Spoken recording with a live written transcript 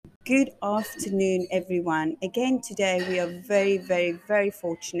Good afternoon, everyone. Again, today we are very, very, very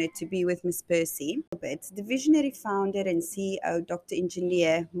fortunate to be with Ms. Percy. The visionary founder and CEO, Dr.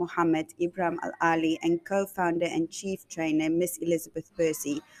 Engineer Mohammed Ibrahim Al Ali, and co founder and chief trainer, Miss Elizabeth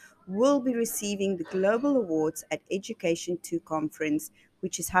Percy, will be receiving the Global Awards at Education 2 Conference,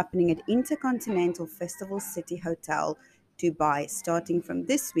 which is happening at Intercontinental Festival City Hotel, Dubai, starting from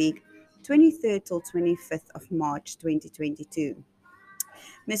this week, 23rd till 25th of March 2022.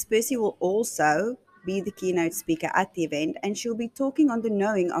 Ms. Percy will also be the keynote speaker at the event, and she'll be talking on the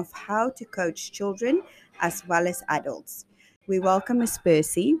knowing of how to coach children as well as adults. We welcome Ms.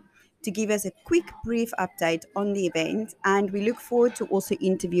 Percy to give us a quick, brief update on the event, and we look forward to also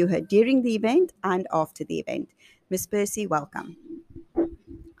interview her during the event and after the event. Ms. Percy, welcome.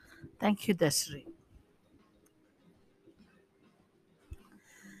 Thank you, Desiree.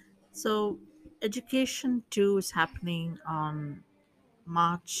 So, Education 2 is happening on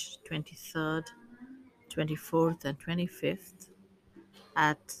March 23rd, 24th, and 25th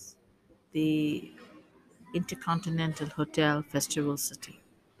at the Intercontinental Hotel Festival City,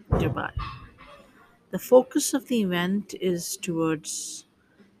 Dubai. The focus of the event is towards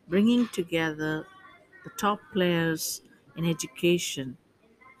bringing together the top players in education,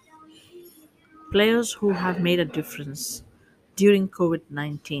 players who have made a difference during COVID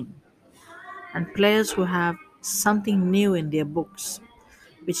 19 and players who have something new in their books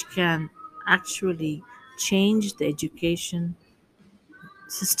which can actually change the education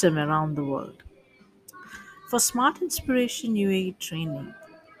system around the world. For Smart Inspiration UAE training,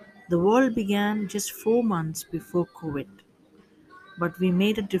 the world began just 4 months before COVID, but we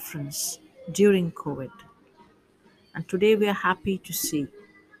made a difference during COVID. And today we are happy to see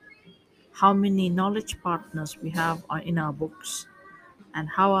how many knowledge partners we have in our books and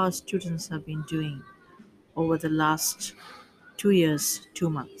how our students have been doing over the last 2 years, 2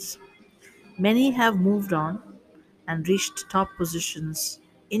 months. Many have moved on and reached top positions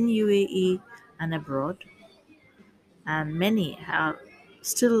in UAE and abroad, and many are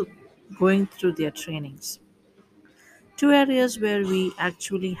still going through their trainings. Two areas where we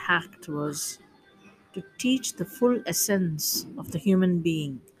actually hacked was to teach the full essence of the human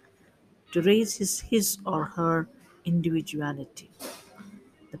being, to raise his or her individuality,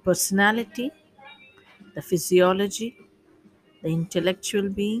 the personality, the physiology, the intellectual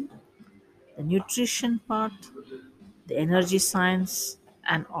being, the nutrition part, the energy science,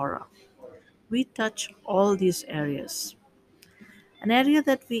 and aura. We touch all these areas. An area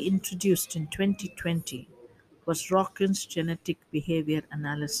that we introduced in 2020 was Rockin's genetic behavior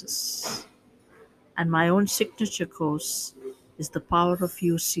analysis, and my own signature course is the Power of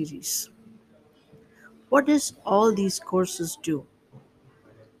You series. What does all these courses do?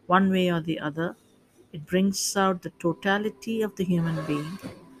 One way or the other, it brings out the totality of the human being,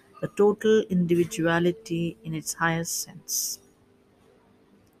 the total individuality in its highest sense.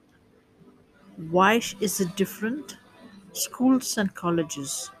 Why is it different? Schools and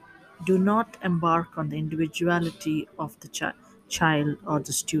colleges do not embark on the individuality of the child or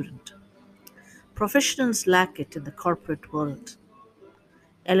the student. Professionals lack it in the corporate world.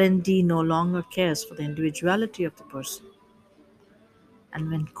 L&D no longer cares for the individuality of the person.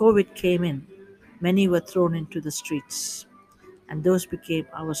 And when COVID came in, many were thrown into the streets, and those became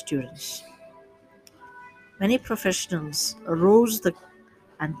our students. Many professionals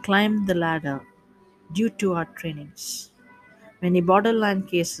and climbed the ladder due to our trainings. Many borderline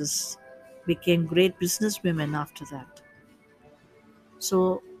cases became great businesswomen after that.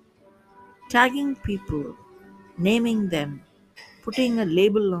 So, tagging people, naming them, putting a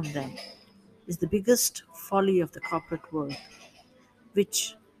label on them is the biggest folly of the corporate world,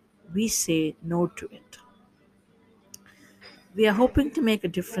 which we say no to it. We are hoping to make a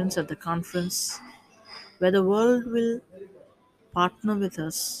difference at the conference where the world will partner with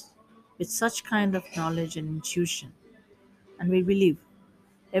us with such kind of knowledge and intuition. And we believe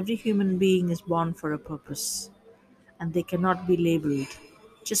every human being is born for a purpose and they cannot be labeled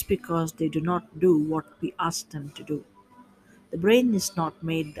just because they do not do what we ask them to do. The brain is not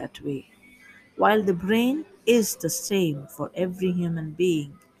made that way. While the brain is the same for every human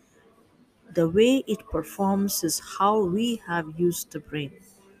being, the way it performs is how we have used the brain.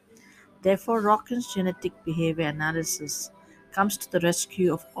 Therefore, Rockin's genetic behavior analysis comes to the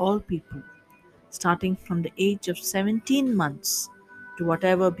rescue of all people, starting from the age of 17 months to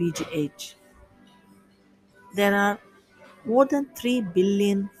whatever be the age. There are more than 3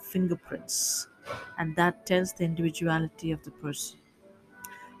 billion fingerprints, and that tells the individuality of the person.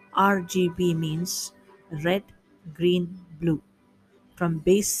 RGB means red, green, blue. From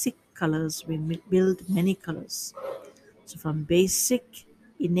basic colors, we build many colors. So, from basic,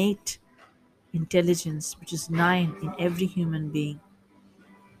 innate intelligence which is nine in every human being.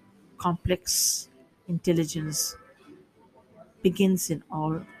 Complex intelligence begins in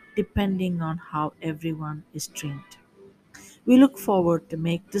all, depending on how everyone is trained. We look forward to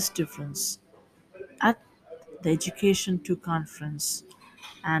make this difference at the Education 2 conference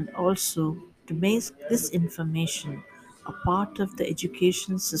and also to make this information a part of the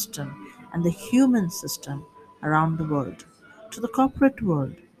education system and the human system around the world. To the corporate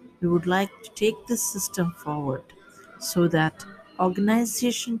world, we would like to take this system forward so that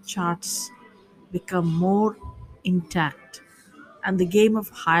organization charts become more intact and the game of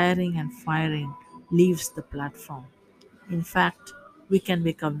hiring and firing leaves the platform. In fact, we can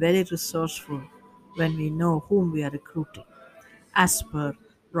become very resourceful when we know whom we are recruiting, as per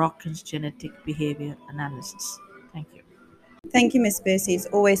Rockin's genetic behavior analysis. Thank you. Thank you, Miss Percy. It's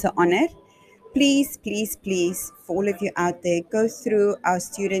always an honor. Please, please, please, for all of you out there, go through our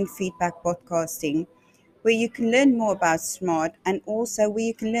student feedback podcasting where you can learn more about SMART and also where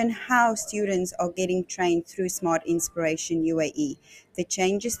you can learn how students are getting trained through SMART Inspiration UAE, the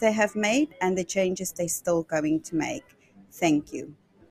changes they have made and the changes they're still going to make. Thank you.